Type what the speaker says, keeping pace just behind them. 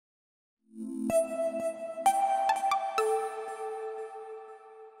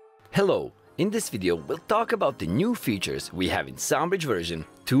Hello, in this video we'll talk about the new features we have in SoundBridge version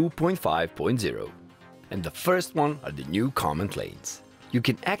 2.5.0. And the first one are the new comment lanes. You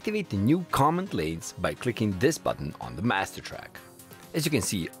can activate the new comment lanes by clicking this button on the master track. As you can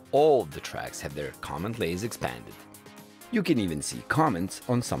see, all of the tracks have their comment lanes expanded. You can even see comments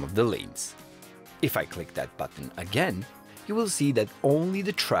on some of the lanes. If I click that button again, you will see that only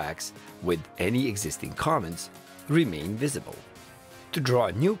the tracks with any existing comments remain visible. To draw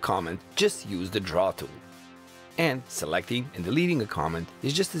a new comment, just use the Draw tool. And selecting and deleting a comment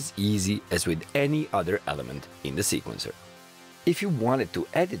is just as easy as with any other element in the sequencer. If you wanted to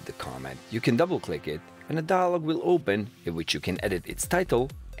edit the comment, you can double-click it and a dialog will open in which you can edit its title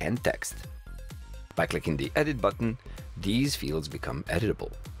and text. By clicking the Edit button, these fields become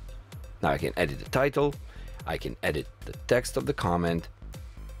editable. Now I can edit the title, I can edit the text of the comment,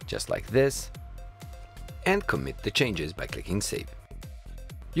 just like this, and commit the changes by clicking Save.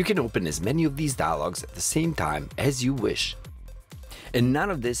 You can open as many of these dialogues at the same time as you wish. And none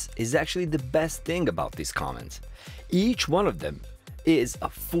of this is actually the best thing about these comments. Each one of them is a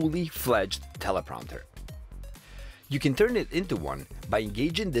fully fledged teleprompter. You can turn it into one by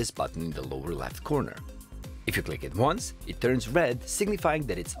engaging this button in the lower left corner. If you click it once, it turns red, signifying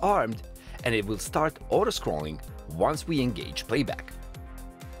that it's armed, and it will start auto-scrolling once we engage playback.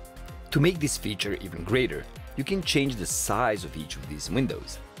 To make this feature even greater, you can change the size of each of these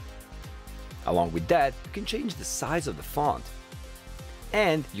windows. Along with that, you can change the size of the font.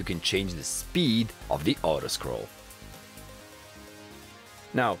 And you can change the speed of the auto-scroll.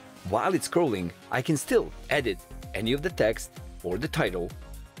 Now, while it's scrolling, I can still edit any of the text or the title,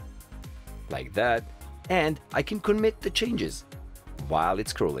 like that, and I can commit the changes while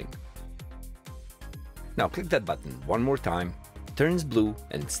it's scrolling. Now click that button one more time, turns blue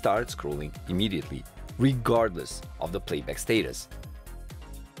and starts scrolling immediately, regardless of the playback status.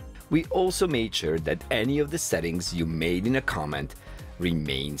 We also made sure that any of the settings you made in a comment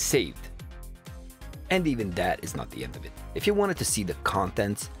remain saved. And even that is not the end of it. If you wanted to see the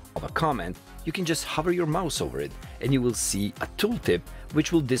contents of a comment, you can just hover your mouse over it and you will see a tooltip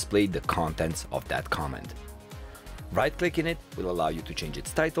which will display the contents of that comment. Right-clicking it will allow you to change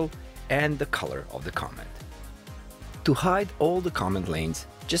its title and the color of the comment. To hide all the comment lanes,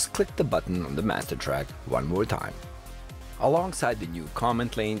 just click the button on the master track one more time. Alongside the new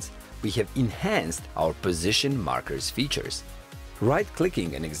comment lanes, we have enhanced our position markers features.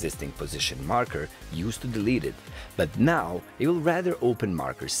 Right-clicking an existing position marker used to delete it, but now it will rather open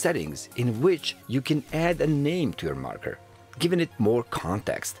marker settings in which you can add a name to your marker, giving it more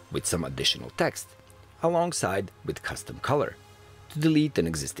context with some additional text, alongside with custom color. To delete an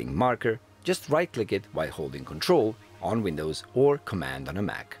existing marker, just right-click it while holding Control on Windows or Command on a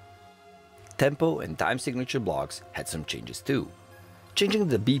Mac. Tempo and time signature blocks had some changes too. Changing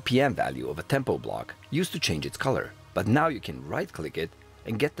the BPM value of a tempo block used to change its color, but now you can right-click it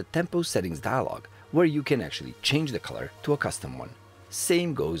and get the tempo settings dialog where you can actually change the color to a custom one.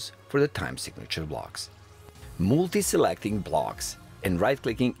 Same goes for the time signature blocks. Multi-selecting blocks and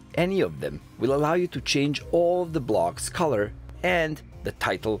right-clicking any of them will allow you to change all of the blocks' color and the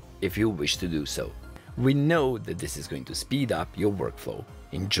title if you wish to do so. We know that this is going to speed up your workflow.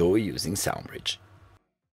 Enjoy using SoundBridge.